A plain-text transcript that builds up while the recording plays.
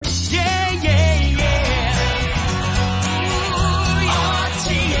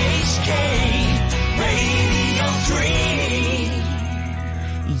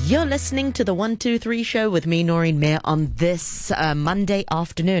listening to the 123 show with me, Noreen Mayer, on this Monday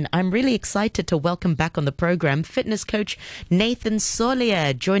afternoon. I'm really excited to welcome back on the program fitness coach Nathan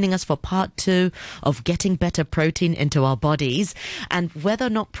Solier, joining us for part 2 of getting better protein into our bodies and whether or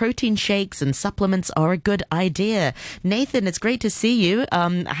not protein shakes and supplements are a good idea. Nathan, it's great to see you.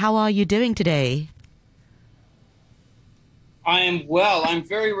 How are you doing today? I am well. I'm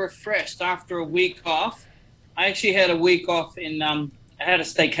very refreshed after a week off. I actually had a week off I had a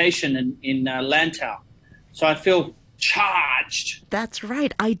staycation in Lantau, so I feel charged. That's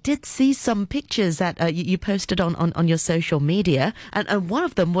right. I did see some pictures that you posted on your social media, and one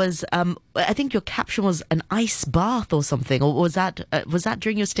of them was, I think your caption was an ice bath or something, or was that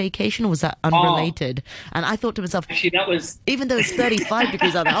during your staycation, or was that unrelated? And I thought to myself, actually, that was, even though it's 35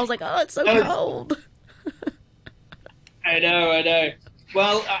 degrees out there, I was like, oh, it's so cold. I know.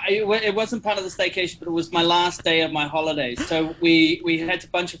 Well, it wasn't part of the staycation, but it was my last day of my holidays. So we had a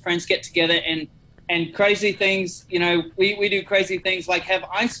bunch of friends get together and crazy things, we do crazy things like have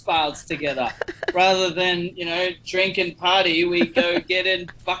ice baths together. Rather than, drink and party, we go get in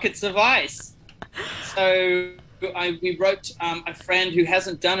buckets of ice. So we wrote a friend who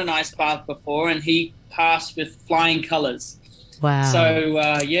hasn't done an ice bath before, and he passed with flying colors. Wow.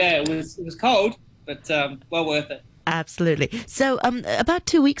 So, it was cold, but well worth it. Absolutely. So about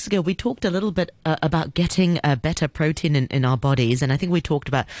 2 weeks ago, we talked a little bit about getting better protein in our bodies. And I think we talked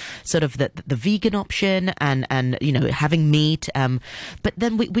about sort of the vegan option and having meat. But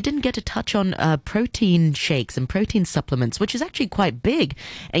then we didn't get to touch on protein shakes and protein supplements, which is actually quite big.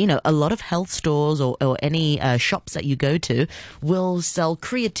 A lot of health stores or any shops that you go to will sell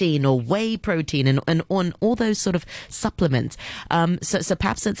creatine or whey protein and on all those sort of supplements. So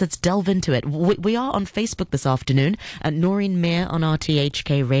perhaps let's delve into it. We are on Facebook this afternoon. Noreen Mayer on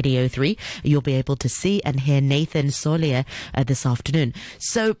RTHK Radio 3. You'll be able to see and hear Nathan Solier this afternoon.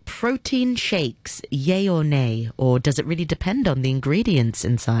 So protein shakes, yay or nay, or does it really depend on the ingredients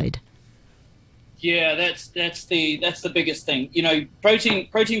inside? Yeah, that's the biggest thing.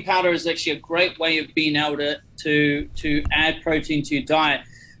 Protein powder is actually a great way of being able to add protein to your diet.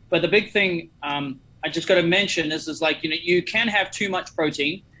 But the big thing I just got to mention is like, you can have too much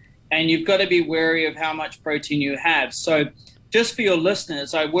protein, and you've got to be wary of how much protein you have. So just for your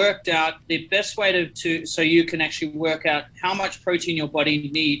listeners, I worked out the best way so you can actually work out how much protein your body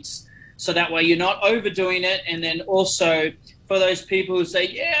needs. So that way you're not overdoing it. And then also for those people who say,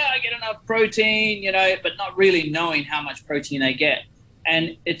 yeah, I get enough protein, but not really knowing how much protein they get.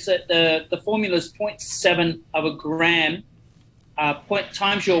 And it's the formula is 0.7 of a gram,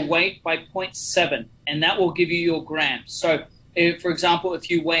 times your weight by 0.7, and that will give you your grams. So for example, if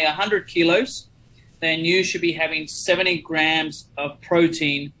you weigh 100 kilos, then you should be having 70 grams of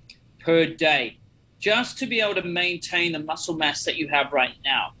protein per day just to be able to maintain the muscle mass that you have right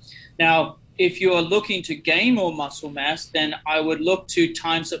now. Now, if you are looking to gain more muscle mass, then I would look to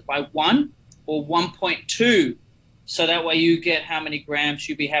times it by 1 or 1.2, so that way you get how many grams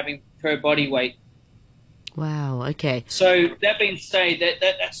you'd be having per body weight. Wow. Okay. So that being said,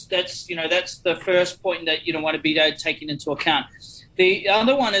 that's the first point that you don't want to be taking into account. The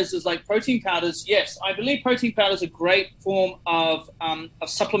other one is like protein powders. Yes, I believe protein powder is a great form of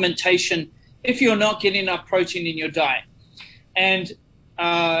supplementation if you're not getting enough protein in your diet. And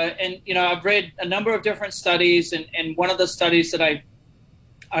I've read a number of different studies, and one of the studies that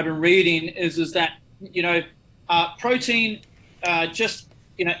I've been reading is that protein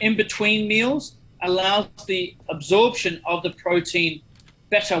in between meals allows the absorption of the protein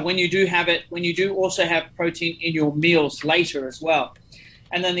better when you do also have protein in your meals later as well.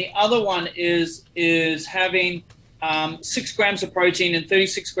 And then the other one is having 6 grams of protein and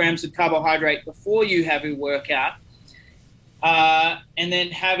 36 grams of carbohydrate before you have a workout, and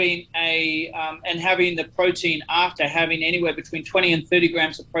then having the protein after, having anywhere between 20 and 30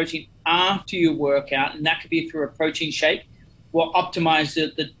 grams of protein after your workout, and that could be through a protein shake, will optimize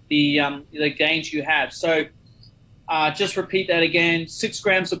the gains you have. So just repeat that again: 6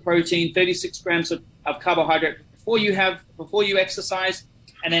 grams of protein, 36 grams of carbohydrate before you exercise,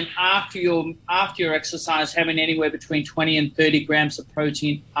 and then after your exercise, having anywhere between 20 and 30 grams of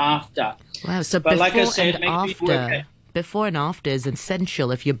protein after. Wow! So but before like I said, and after, before and after is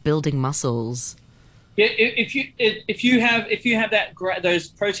essential if you're building muscles. Yeah, if you have those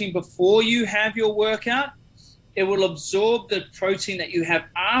protein before you have your workout, it will absorb the protein that you have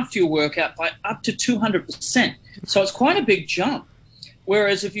after your workout by up to 200%. So it's quite a big jump.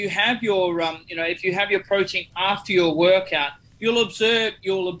 Whereas if you have your protein after your workout, you'll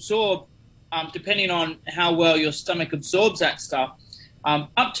absorb, depending on how well your stomach absorbs that stuff,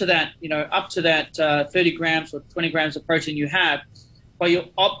 up to that 30 grams or 20 grams of protein you have. but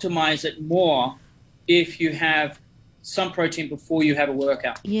you'll optimize it more if you have some protein before you have a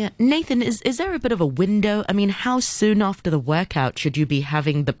workout. Yeah. Nathan, is there a bit of a window? I mean, how soon after the workout should you be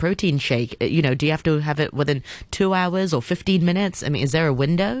having the protein shake? You know, do you have to have it within 2 hours or 15 minutes? I mean, is there a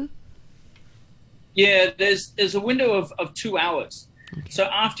window? Yeah, there's a window of 2 hours. Okay. So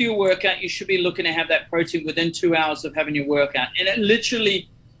after your workout, you should be looking to have that protein within 2 hours of having your workout. And it literally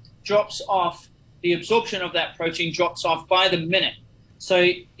drops off, the absorption of that protein drops off by the minute. So,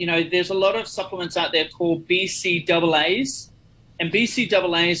 you know, there's a lot of supplements out there called BCAAs. And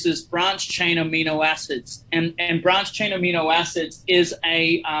BCAAs is branched chain amino acids. And branched chain amino acids is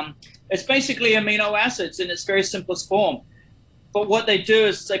it's basically amino acids in its very simplest form. But what they do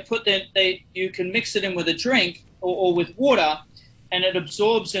is you can mix it in with a drink or with water, and it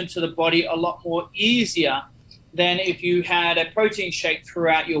absorbs into the body a lot more easier than if you had a protein shake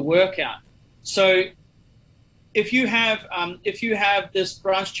throughout your workout. So if you have this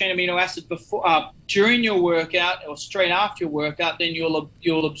branched chain amino acid during your workout or straight after your workout, then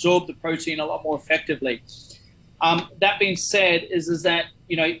you'll absorb the protein a lot more effectively. That being said, is that,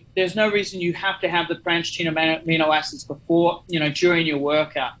 you know, there's no reason you have to have the branched chain amino acids before, you know, during your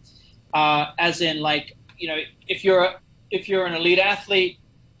workout. As in, like, you know, if you're an elite athlete,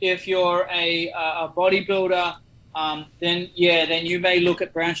 if you're a bodybuilder, then you may look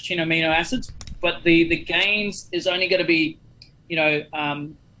at branched chain amino acids, but the gains is only going to be, you know,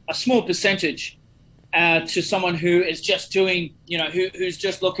 a small percentage to someone who is just doing, you know, who's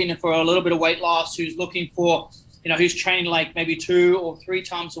just looking for a little bit of weight loss, who's looking for, you know, who's trained like maybe 2 or 3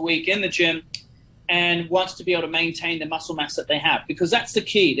 times a week in the gym and wants to be able to maintain the muscle mass that they have, because that's the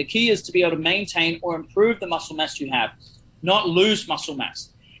key. The key is to be able to maintain or improve the muscle mass you have, not lose muscle mass.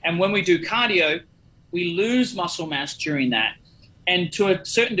 And when we do cardio, we lose muscle mass during that. And to a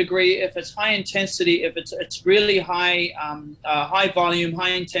certain degree, if it's high intensity, if it's really high volume,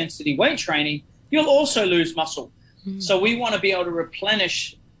 high intensity weight training, you'll also lose muscle. Mm. So we want to be able to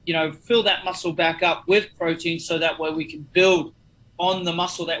replenish, you know, fill that muscle back up with protein so that way we can build on the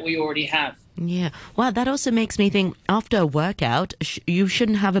muscle that we already have. Yeah. Well, that also makes me think after a workout, you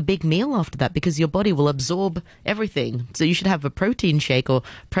shouldn't have a big meal after that because your body will absorb everything. So you should have a protein shake or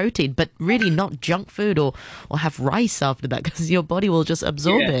protein, but really not junk food or have rice after that because your body will just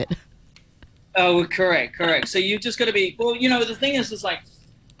absorb it. Oh, correct. So you've just got to be, well, you know, the thing is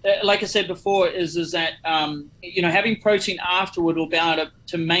like I said before, is that, you know, having protein afterward will be able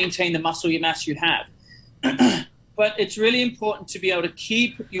to maintain the muscle mass you have. But it's really important to be able to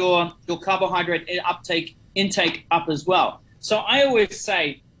keep your carbohydrate intake up as well. So I always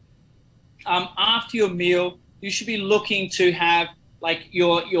say, after your meal, you should be looking to have like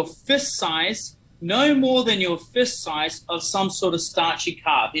your fist size, no more than your fist size of some sort of starchy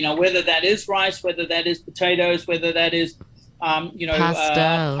carb. You know, whether that is rice, whether that is potatoes, whether that is you know,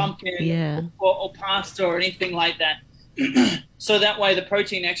 pumpkin or pasta or anything like that. So that way the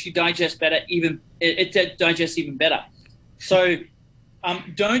protein actually digests better, it digests even better. So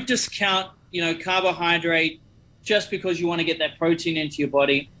don't discount, you know, carbohydrate just because you want to get that protein into your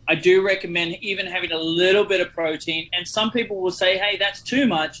body. I do recommend even having a little bit of protein. And some people will say, hey, that's too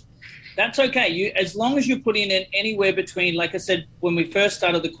much. That's okay. As long as you're putting in anywhere between, like I said when we first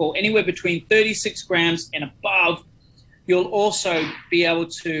started the call, anywhere between 36 grams and above, you'll also be able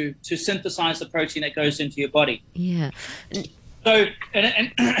to synthesize the protein that goes into your body. Yeah. So,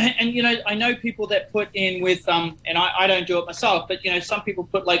 and you know, I know people that put in with, and I don't do it myself, but, you know, some people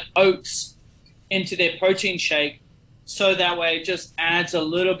put like oats into their protein shake. So that way it just adds a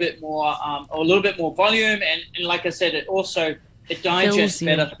little bit more, volume. And like I said, it digests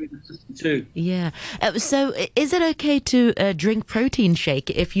better through the system too. Yeah. So is it okay to drink protein shake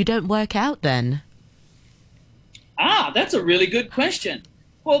if you don't work out then? That's a really good question.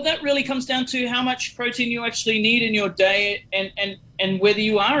 Well, that really comes down to how much protein you actually need in your day and whether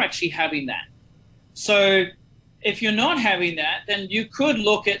you are actually having that. So if you're not having that, then you could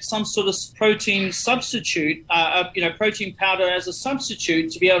look at some sort of protein substitute, you know, protein powder as a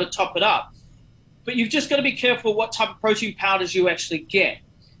substitute to be able to top it up. But you've just got to be careful what type of protein powders you actually get,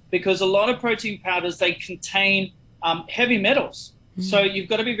 because a lot of protein powders, they contain heavy metals. So you've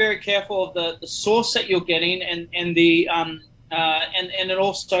got to be very careful of the source that you're getting and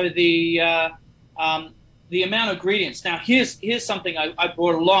also the amount of ingredients. Now, here's something I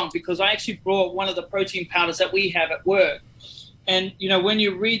brought along because I actually brought one of the protein powders that we have at work. And, you know, when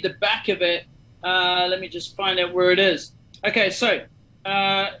you read the back of it, let me just find out where it is. Okay, so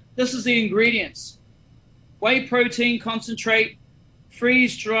this is the ingredients. Whey protein concentrate,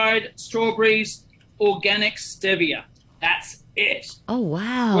 freeze-dried strawberries, organic stevia. That's it. Oh,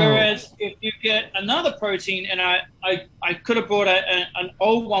 wow. Whereas if you get another protein, and I could have brought an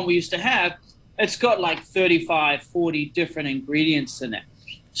old one we used to have, it's got like 35, 40 different ingredients in it.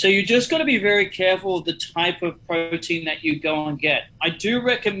 So you just got to be very careful of the type of protein that you go and get. I do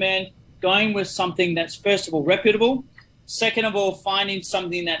recommend going with something that's, first of all, reputable. Second of all, finding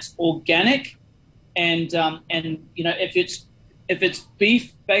something that's organic. And you know, if it's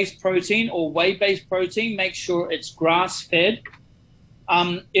beef-based protein or whey-based protein, make sure it's grass-fed.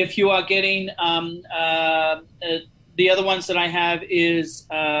 If you are getting the other ones that I have is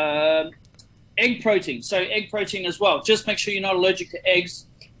egg protein. So egg protein as well. Just make sure you're not allergic to eggs.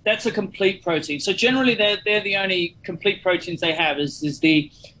 That's a complete protein. So generally, they're the only complete proteins they have is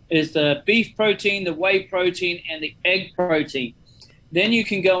the beef protein, the whey protein, and the egg protein. Then you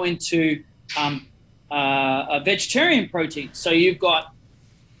can go into a vegetarian protein. So you've got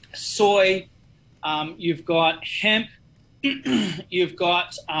soy, you've got hemp, you've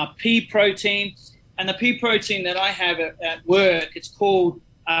got pea protein, and the pea protein that I have at work, it's called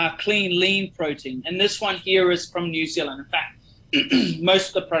clean lean protein. And this one here is from New Zealand. In fact, most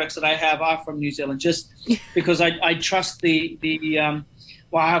of the products that I have are from New Zealand, just because I trust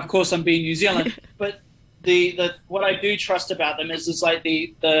well, of course I'm being New Zealand, but the what I do trust about them is like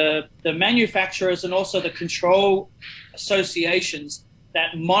the manufacturers and also the control associations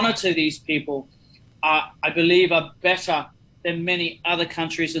that monitor these people I believe are better than many other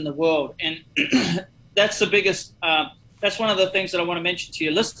countries in the world. And that's the biggest that's one of the things that I want to mention to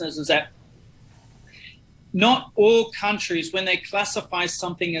your listeners is that not all countries, when they classify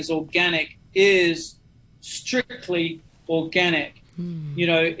something as organic, is strictly organic. You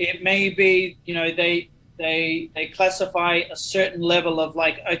know, it may be, you know, they classify a certain level of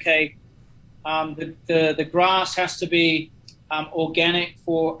like, okay, the grass has to be organic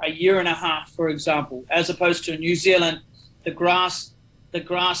for a year and a half, for example, as opposed to New Zealand, the grass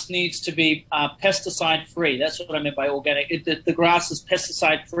needs to be pesticide free. That's what I meant by organic. The grass is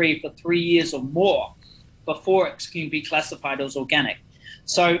pesticide free for 3 years or more before it can be classified as organic.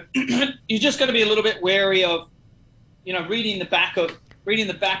 So you just got to be a little bit wary of, you know, reading the back of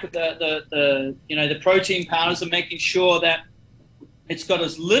the you know, the protein powders and making sure that it's got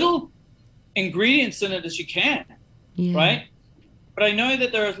as little ingredients in it as you can, right? But I know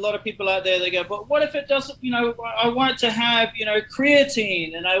that there are a lot of people out there that go, but what if it doesn't, you know, I want it to have, you know,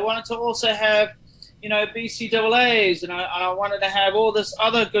 creatine, and I want it to also have, you know, BCAAs, and I wanted to have all this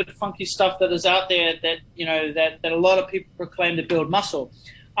other good funky stuff that is out there that, you know, that a lot of people proclaim to build muscle.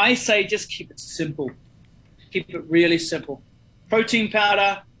 I say just keep it simple. Keep it really simple. Protein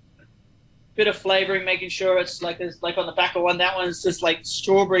powder, bit of flavoring, making sure it's like on the back of one. That one's just like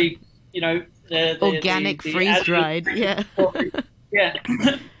strawberry, you know, organic, freeze-dried. Yeah. Yeah.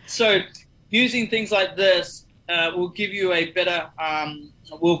 So using things like this will give you a better.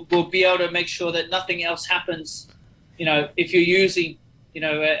 We'll be able to make sure that nothing else happens. You know, if you're using, you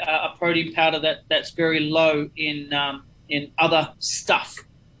know, a protein powder that's very low in other stuff.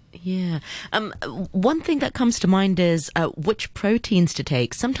 Yeah. One thing that comes to mind is which proteins to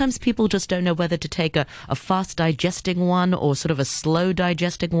take. Sometimes people just don't know whether to take a fast digesting one or sort of a slow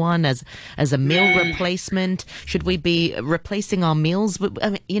digesting one as a meal replacement. Should we be replacing our meals?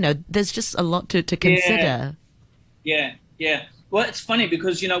 I mean, you know, there's just a lot to consider. Yeah. Well, it's funny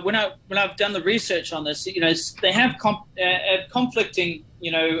because, you know, when I've done the research on this, you know, they have conflicting,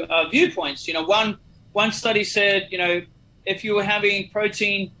 you know, viewpoints. You know, one study said, you know, if you were having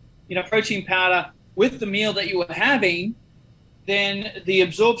protein powder with the meal that you were having, then the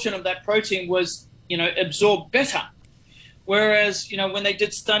absorption of that protein was, you know, absorbed better. Whereas, you know, when they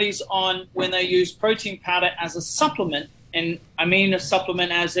did studies on when they used protein powder as a supplement, and I mean a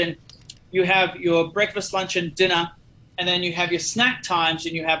supplement as in you have your breakfast, lunch, and dinner, and then you have your snack times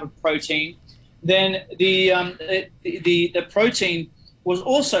and you have a protein, then the protein was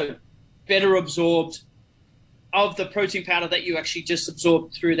also better absorbed of the protein powder that you actually just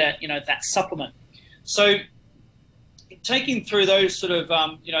absorbed through that, you know, that supplement. So taking through those sort of,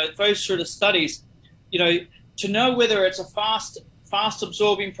 you know, those sort of studies, you know, to know whether it's a fast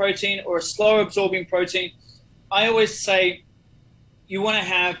absorbing protein or a slow absorbing protein, I always say you want to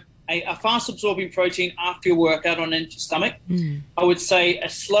have a fast absorbing protein after your workout on an empty stomach. I would say a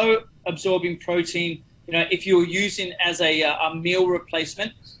slow absorbing protein, you know, if you're using as a meal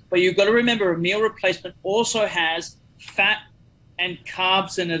replacement. But you've got to remember a meal replacement also has fat and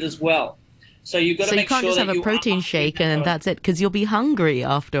carbs in it as well. So you've got to make sure that you can't just have a protein shake and that's it, because you'll be hungry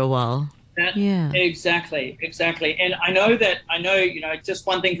after a while. Exactly. And I know, you know, just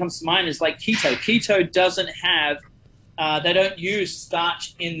one thing comes to mind is like keto. Keto doesn't have, they don't use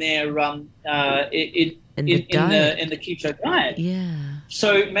starch in their, in in the keto diet. Yeah.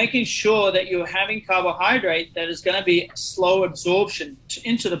 So making sure that you're having carbohydrate that is going to be slow absorption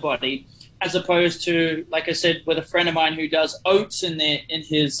into the body, as opposed to, like I said, with a friend of mine who does oats in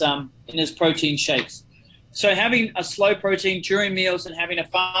his protein shakes. So having a slow protein during meals and having a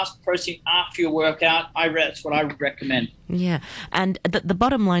fast protein after your workout, that's what I would recommend. Yeah, and the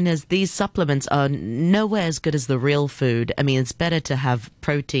bottom line is these supplements are nowhere as good as the real food. I mean, it's better to have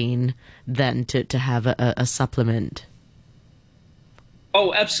protein than to have a supplement.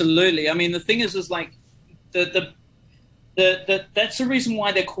 Oh, absolutely. I mean, the thing is like that's the reason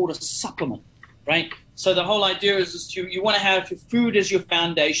why they're called a supplement, right? So the whole idea is you want to have your food as your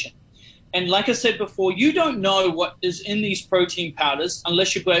foundation. And like I said before, you don't know what is in these protein powders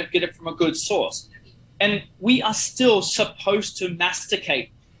unless you get it from a good source. And we are still supposed to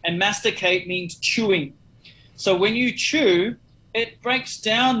masticate. And masticate means chewing. So when you chew, it breaks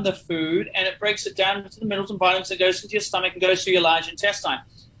down the food and it breaks it down into the minerals and vitamins and goes into your stomach and goes through your large intestine.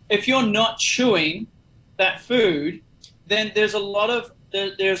 If you're not chewing that food, then there's a lot of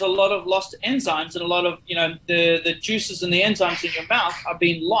lost enzymes, and a lot of the juices and the enzymes in your mouth are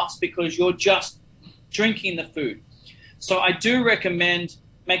being lost because you're just drinking the food. So I do recommend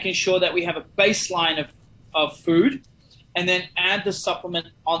making sure that we have a baseline of food and then add the supplement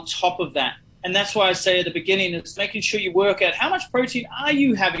on top of that. And that's why I say at the beginning, it's making sure you work out how much protein are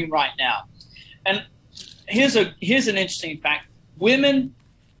you having right now. And here's an interesting fact. Women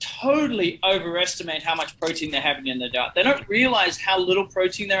totally overestimate how much protein they're having in their diet. They don't realize how little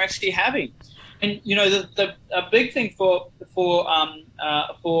protein they're actually having. And a big thing for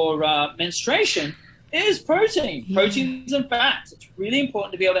menstruation is protein, proteins and fats. It's really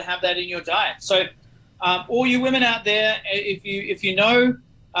important to be able to have that in your diet. So, all you women out there, if you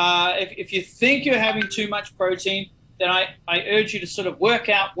think you're having too much protein, then I urge you to sort of work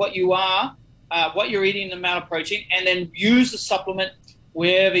out what you're eating, the amount of protein, and then use the supplement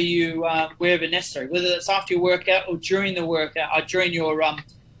wherever necessary, whether it's after your workout or during the workout or during your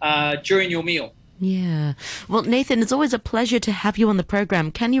meal. Yeah. Well, Nathan, it's always a pleasure to have you on the program.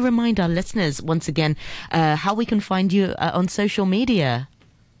 Can you remind our listeners once again how we can find you on social media?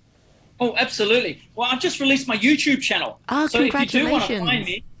 Oh, absolutely. Well, I've just released my YouTube channel. Oh, so congratulations. if you do want to find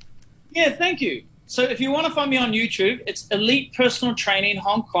me, yeah, thank you. So if you want to find me on YouTube, it's Elite Personal Training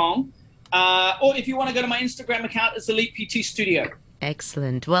Hong Kong. Or if you want to go to my Instagram account, it's Elite PT Studio.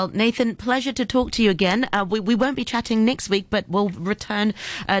 Excellent. Well, Nathan, pleasure to talk to you again. We won't be chatting next week, but we'll return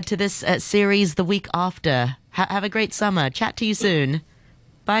to this series the week after. Have a great summer. Chat to you soon.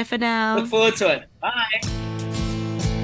 Bye for now. Look forward to it. Bye.